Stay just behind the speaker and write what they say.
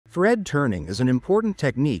Thread turning is an important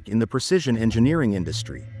technique in the precision engineering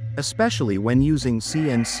industry, especially when using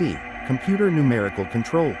CNC, computer numerical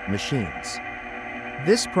control, machines.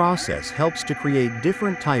 This process helps to create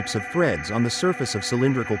different types of threads on the surface of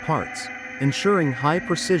cylindrical parts, ensuring high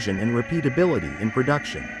precision and repeatability in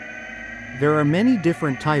production. There are many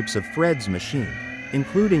different types of threads machined,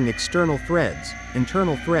 including external threads,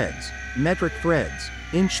 internal threads, metric threads,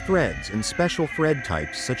 inch threads, and special thread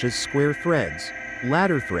types such as square threads,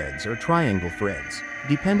 ladder threads, or triangle threads,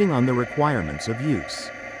 depending on the requirements of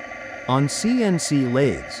use. On CNC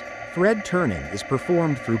lathes, thread turning is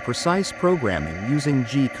performed through precise programming using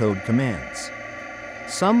G-code commands.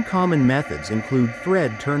 Some common methods include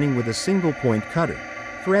thread turning with a single-point cutter,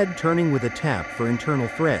 thread turning with a tap for internal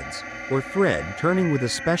threads, or thread turning with a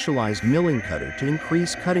specialized milling cutter to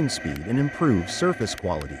increase cutting speed and improve surface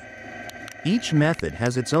quality. Each method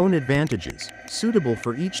has its own advantages, suitable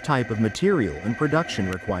for each type of material and production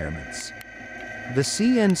requirements. The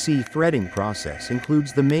CNC threading process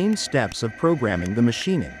includes the main steps of programming the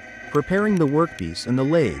machining, preparing the workpiece and the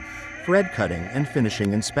lathe, thread cutting, and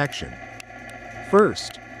finishing inspection.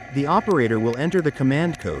 First, the operator will enter the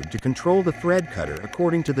command code to control the thread cutter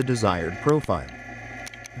according to the desired profile.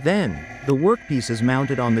 Then, the workpiece is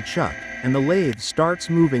mounted on the chuck, and the lathe starts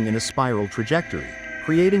moving in a spiral trajectory,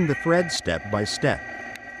 creating the thread step by step.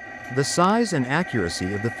 The size and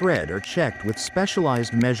accuracy of the thread are checked with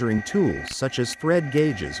specialized measuring tools such as thread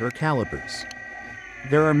gauges or calipers.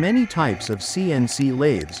 There are many types of CNC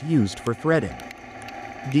lathes used for threading.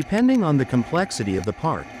 Depending on the complexity of the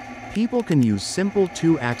part, people can use simple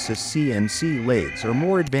 2-axis CNC lathes or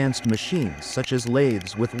more advanced machines such as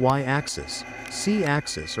lathes with Y-axis,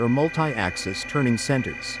 C-axis, or multi-axis turning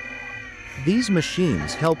centers. These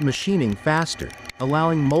machines help machining faster,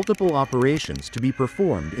 allowing multiple operations to be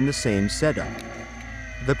performed in the same setup.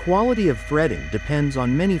 The quality of threading depends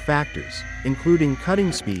on many factors, including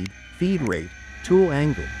cutting speed, feed rate, tool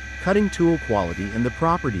angle, cutting tool quality, and the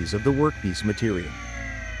properties of the workpiece material.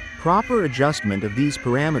 Proper adjustment of these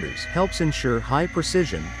parameters helps ensure high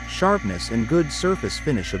precision, sharpness, and good surface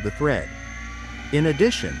finish of the thread. In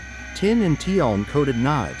addition, tin and TiO2-coated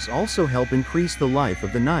knives also help increase the life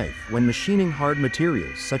of the knife when machining hard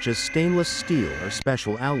materials such as stainless steel or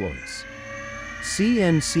special alloys.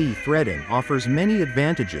 CNC threading offers many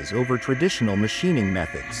advantages over traditional machining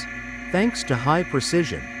methods. Thanks to high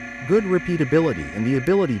precision, good repeatability, and the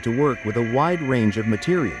ability to work with a wide range of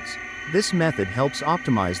materials, this method helps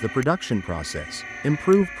optimize the production process,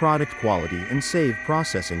 improve product quality, and save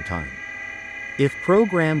processing time. If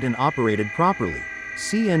programmed and operated properly,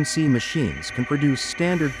 CNC machines can produce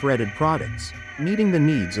standard threaded products, meeting the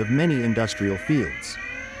needs of many industrial fields.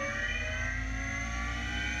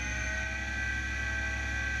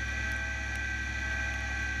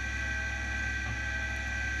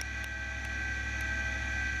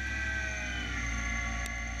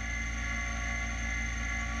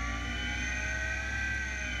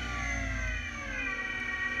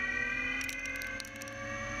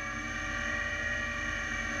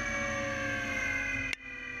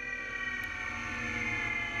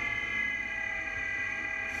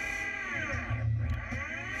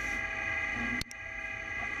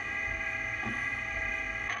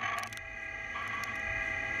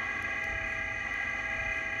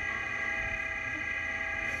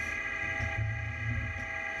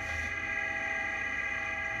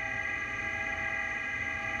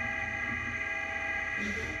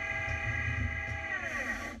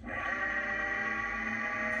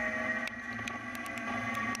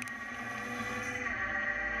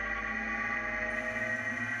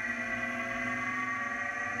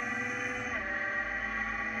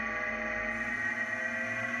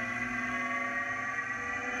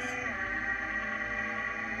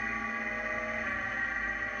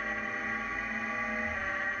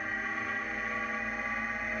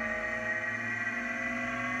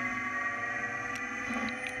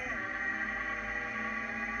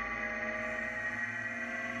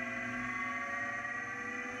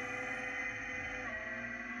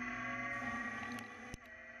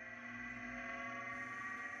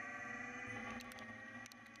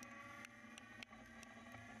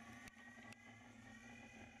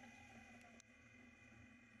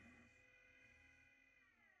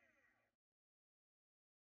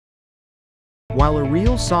 While a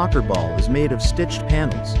real soccer ball is made of stitched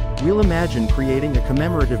panels, we'll imagine creating a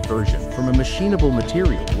commemorative version from a machinable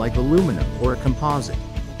material like aluminum or a composite.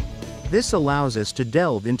 This allows us to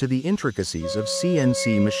delve into the intricacies of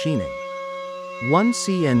CNC machining.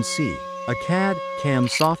 OneCNC, a CAD/CAM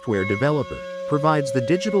software developer, provides the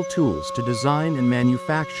digital tools to design and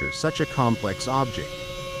manufacture such a complex object.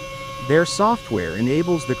 Their software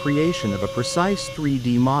enables the creation of a precise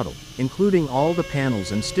 3D model, including all the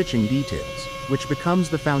panels and stitching details, which becomes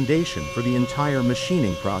the foundation for the entire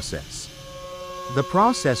machining process. The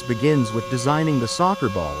process begins with designing the soccer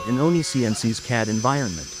ball in OneCNC's CAD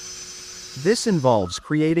environment. This involves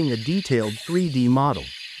creating a detailed 3D model,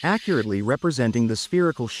 accurately representing the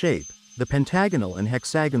spherical shape, the pentagonal and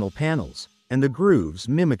hexagonal panels, and the grooves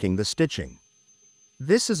mimicking the stitching.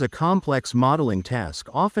 This is a complex modeling task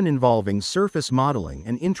often involving surface modeling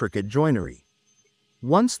and intricate joinery.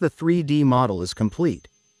 Once the 3D model is complete,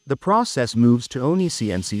 the process moves to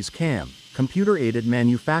OneCNC's CAM, Computer-Aided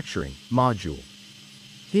Manufacturing, module.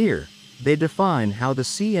 Here, they define how the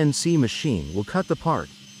CNC machine will cut the part,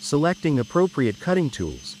 selecting appropriate cutting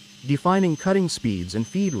tools, defining cutting speeds and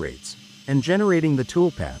feed rates, and generating the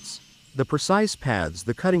toolpaths, the precise paths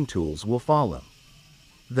the cutting tools will follow.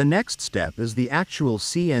 The next step is the actual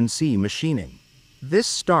CNC machining. This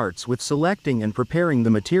starts with selecting and preparing the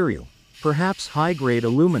material, perhaps high-grade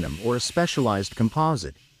aluminum or a specialized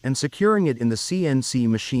composite, and securing it in the CNC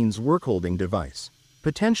machine's workholding device,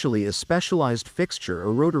 potentially a specialized fixture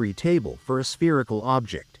or rotary table for a spherical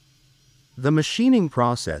object. The machining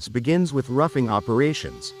process begins with roughing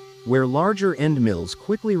operations, where larger end mills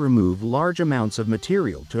quickly remove large amounts of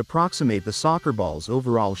material to approximate the soccer ball's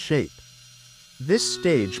overall shape. This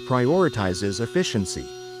stage prioritizes efficiency.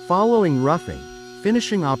 Following roughing,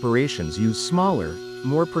 finishing operations use smaller,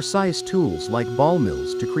 more precise tools like ball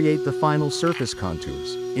mills to create the final surface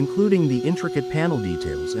contours, including the intricate panel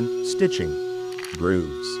details and stitching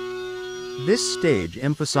grooves. This stage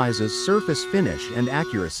emphasizes surface finish and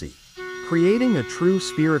accuracy. Creating a true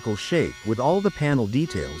spherical shape with all the panel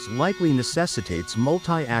details likely necessitates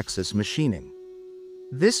multi-axis machining.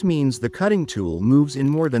 This means the cutting tool moves in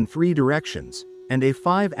more than 3 directions, and a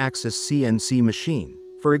 5-axis CNC machine,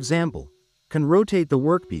 for example, can rotate the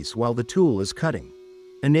workpiece while the tool is cutting,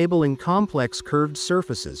 enabling complex curved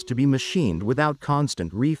surfaces to be machined without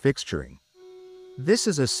constant refixturing. This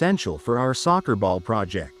is essential for our soccer ball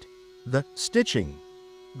project. The stitching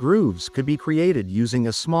grooves could be created using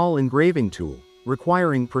a small engraving tool,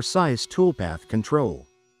 requiring precise toolpath control.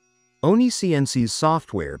 OneCNC's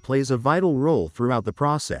software plays a vital role throughout the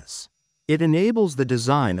process. It enables the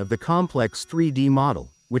design of the complex 3D model,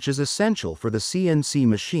 which is essential for the CNC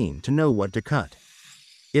machine to know what to cut.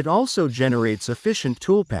 It also generates efficient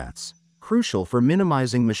toolpaths, crucial for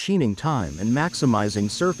minimizing machining time and maximizing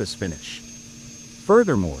surface finish.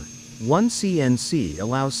 Furthermore, OneCNC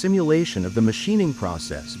allows simulation of the machining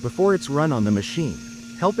process before it's run on the machine,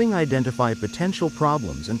 helping identify potential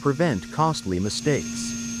problems and prevent costly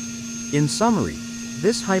mistakes. In summary,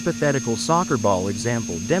 this hypothetical soccer ball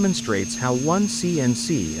example demonstrates how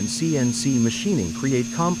OneCNC and CNC machining create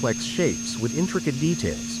complex shapes with intricate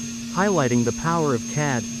details, highlighting the power of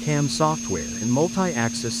CAD, CAM software and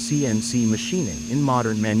multi-axis CNC machining in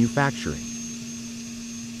modern manufacturing.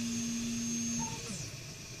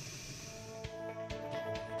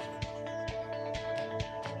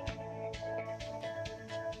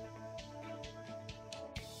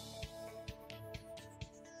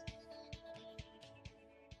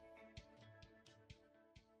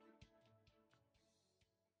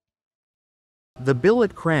 The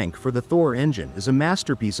billet crank for the Thor engine is a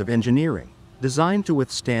masterpiece of engineering, designed to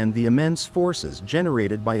withstand the immense forces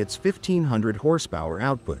generated by its 1,500 horsepower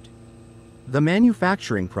output. The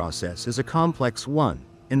manufacturing process is a complex one,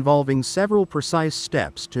 involving several precise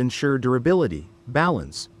steps to ensure durability,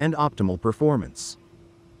 balance, and optimal performance.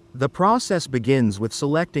 The process begins with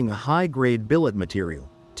selecting a high-grade billet material,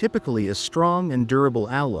 typically a strong and durable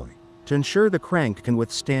alloy, to ensure the crank can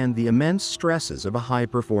withstand the immense stresses of a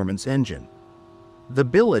high-performance engine. The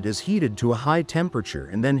billet is heated to a high temperature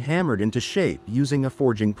and then hammered into shape using a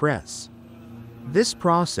forging press. This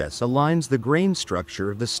process aligns the grain structure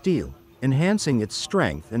of the steel, enhancing its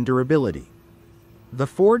strength and durability. The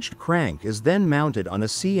forged crank is then mounted on a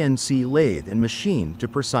CNC lathe and machined to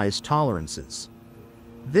precise tolerances.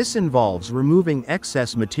 This involves removing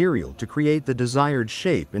excess material to create the desired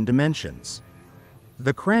shape and dimensions.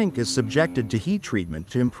 The crank is subjected to heat treatment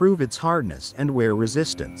to improve its hardness and wear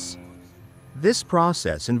resistance. This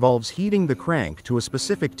process involves heating the crank to a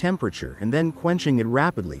specific temperature and then quenching it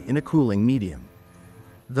rapidly in a cooling medium.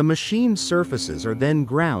 The machined surfaces are then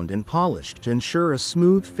ground and polished to ensure a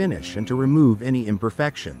smooth finish and to remove any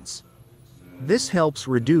imperfections. This helps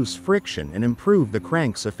reduce friction and improve the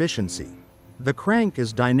crank's efficiency. The crank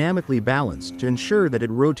is dynamically balanced to ensure that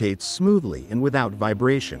it rotates smoothly and without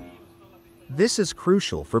vibration. This is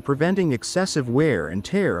crucial for preventing excessive wear and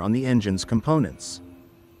tear on the engine's components.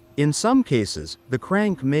 In some cases, the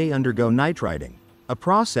crank may undergo nitriding, a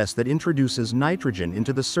process that introduces nitrogen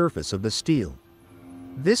into the surface of the steel.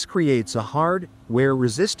 This creates a hard,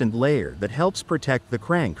 wear-resistant layer that helps protect the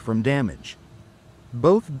crank from damage.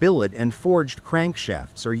 Both billet and forged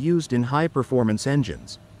crankshafts are used in high-performance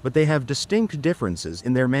engines, but they have distinct differences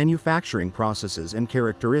in their manufacturing processes and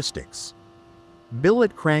characteristics.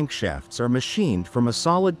 Billet crankshafts are machined from a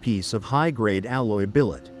solid piece of high-grade alloy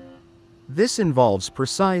billet. This involves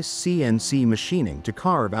precise CNC machining to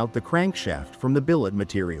carve out the crankshaft from the billet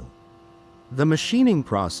material. The machining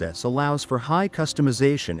process allows for high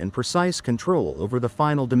customization and precise control over the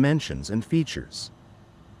final dimensions and features.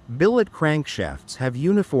 Billet crankshafts have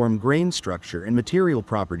uniform grain structure and material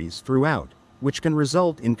properties throughout, which can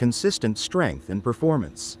result in consistent strength and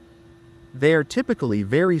performance. They are typically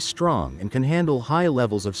very strong and can handle high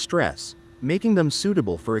levels of stress, making them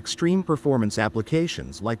suitable for extreme performance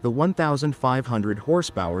applications like the 1,500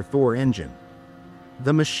 horsepower Thor engine.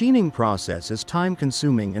 The machining process is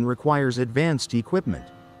time-consuming and requires advanced equipment,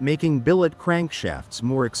 making billet crankshafts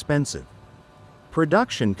more expensive.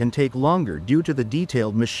 Production can take longer due to the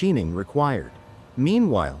detailed machining required.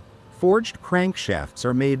 Meanwhile, forged crankshafts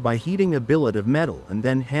are made by heating a billet of metal and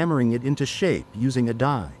then hammering it into shape using a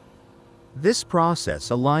die. This process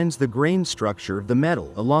aligns the grain structure of the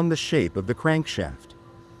metal along the shape of the crankshaft.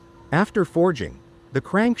 After forging, the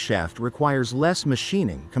crankshaft requires less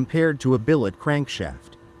machining compared to a billet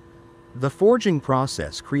crankshaft. The forging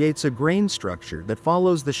process creates a grain structure that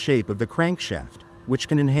follows the shape of the crankshaft, which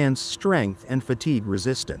can enhance strength and fatigue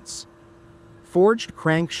resistance. Forged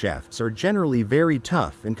crankshafts are generally very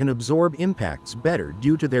tough and can absorb impacts better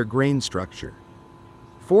due to their grain structure.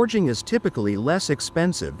 Forging is typically less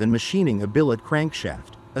expensive than machining a billet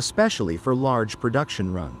crankshaft, especially for large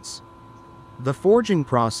production runs. The forging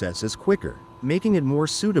process is quicker, making it more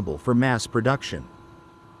suitable for mass production.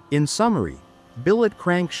 In summary, billet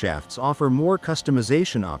crankshafts offer more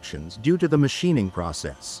customization options due to the machining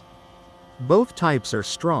process. Both types are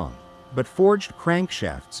strong, but forged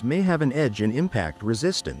crankshafts may have an edge in impact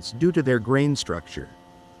resistance due to their grain structure.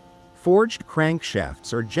 Forged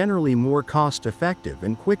crankshafts are generally more cost-effective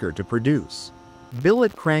and quicker to produce.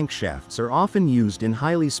 Billet crankshafts are often used in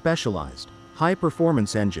highly specialized,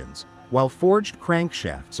 high-performance engines, while forged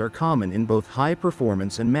crankshafts are common in both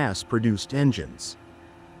high-performance and mass-produced engines.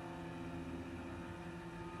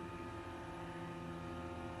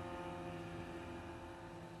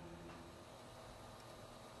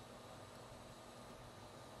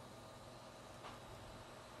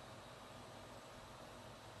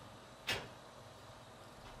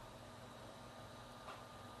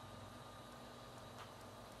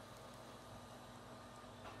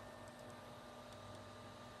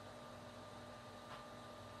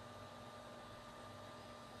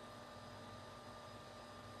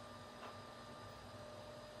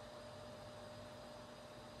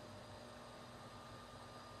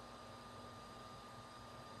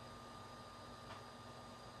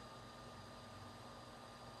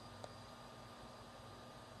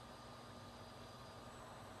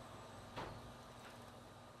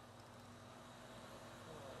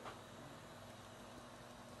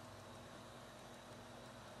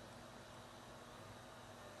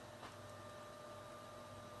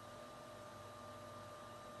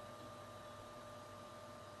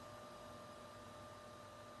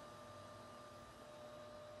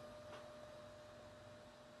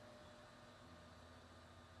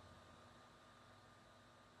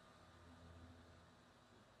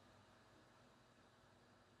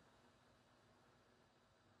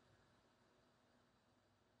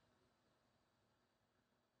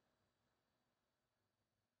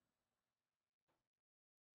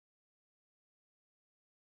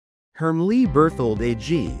 Hermle Berthold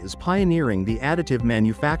AG is pioneering the additive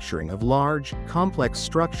manufacturing of large, complex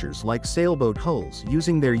structures like sailboat hulls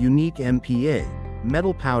using their unique MPA,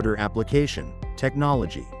 metal powder application,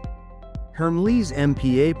 technology. Hermle's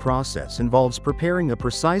MPA process involves preparing a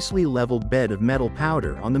precisely leveled bed of metal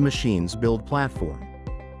powder on the machine's build platform.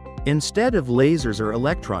 Instead of lasers or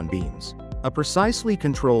electron beams, a precisely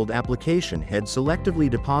controlled application head selectively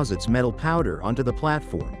deposits metal powder onto the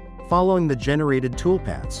platform, following the generated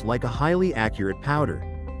toolpaths like a highly accurate powder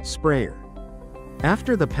sprayer.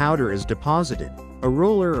 After the powder is deposited, a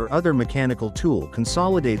roller or other mechanical tool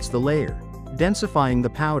consolidates the layer, densifying the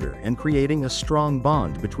powder and creating a strong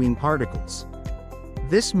bond between particles.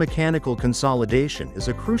 This mechanical consolidation is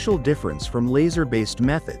a crucial difference from laser-based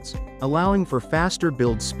methods, allowing for faster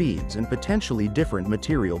build speeds and potentially different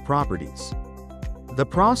material properties. The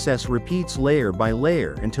process repeats layer by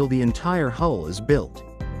layer until the entire hull is built.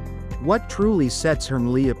 What truly sets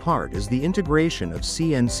Hermle apart is the integration of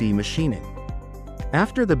CNC machining.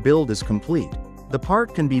 After the build is complete, The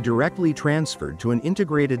part can be directly transferred to an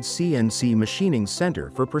integrated CNC machining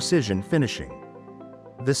center for precision finishing.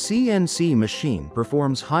 The CNC machine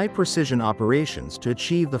performs high-precision operations to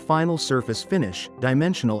achieve the final surface finish,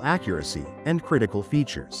 dimensional accuracy, and critical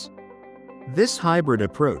features. This hybrid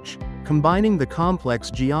approach, combining the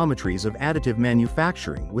complex geometries of additive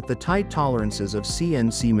manufacturing with the tight tolerances of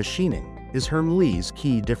CNC machining, is Hermle's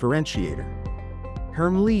key differentiator.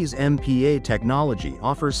 Hermle's MPA technology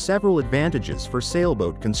offers several advantages for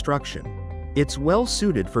sailboat construction. It's well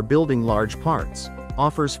suited for building large parts,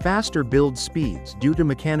 offers faster build speeds due to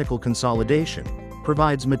mechanical consolidation,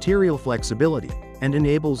 provides material flexibility, and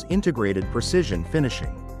enables integrated precision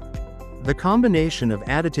finishing. The combination of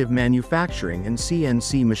additive manufacturing and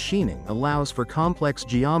CNC machining allows for complex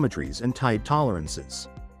geometries and tight tolerances.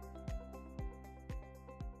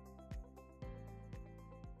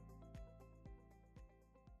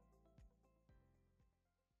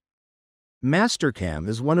 Mastercam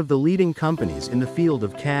is one of the leading companies in the field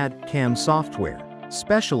of CAD/CAM software,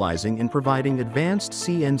 specializing in providing advanced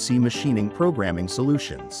CNC machining programming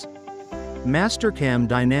solutions. Mastercam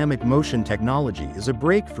dynamic motion technology is a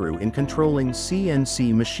breakthrough in controlling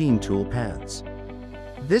CNC machine tool paths.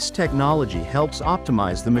 This technology helps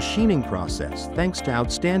optimize the machining process thanks to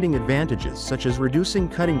outstanding advantages such as reducing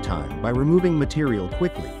cutting time by removing material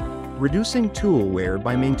quickly, reducing tool wear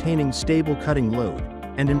by maintaining stable cutting load,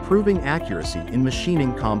 and improving accuracy in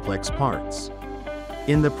machining complex parts.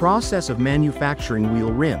 In the process of manufacturing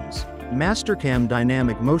wheel rims, Mastercam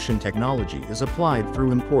dynamic motion technology is applied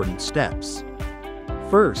through important steps.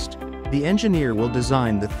 First, the engineer will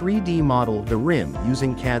design the 3D model of the rim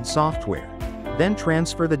using CAD software, then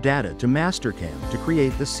transfer the data to Mastercam to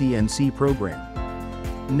create the CNC program.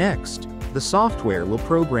 Next, the software will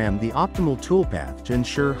program the optimal toolpath to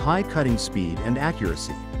ensure high cutting speed and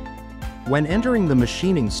accuracy. When entering the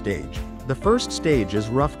machining stage, the first stage is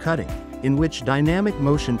rough cutting, in which dynamic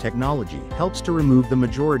motion technology helps to remove the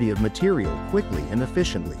majority of material quickly and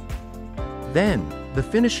efficiently. Then, the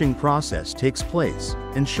finishing process takes place,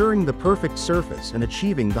 ensuring the perfect surface and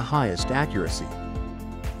achieving the highest accuracy.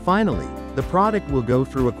 Finally, the product will go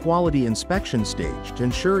through a quality inspection stage to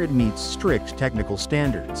ensure it meets strict technical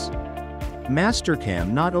standards. Mastercam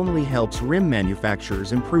not only helps rim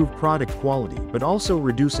manufacturers improve product quality but also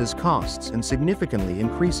reduces costs and significantly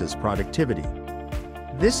increases productivity.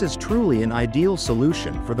 This is truly an ideal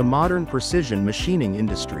solution for the modern precision machining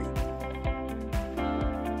industry.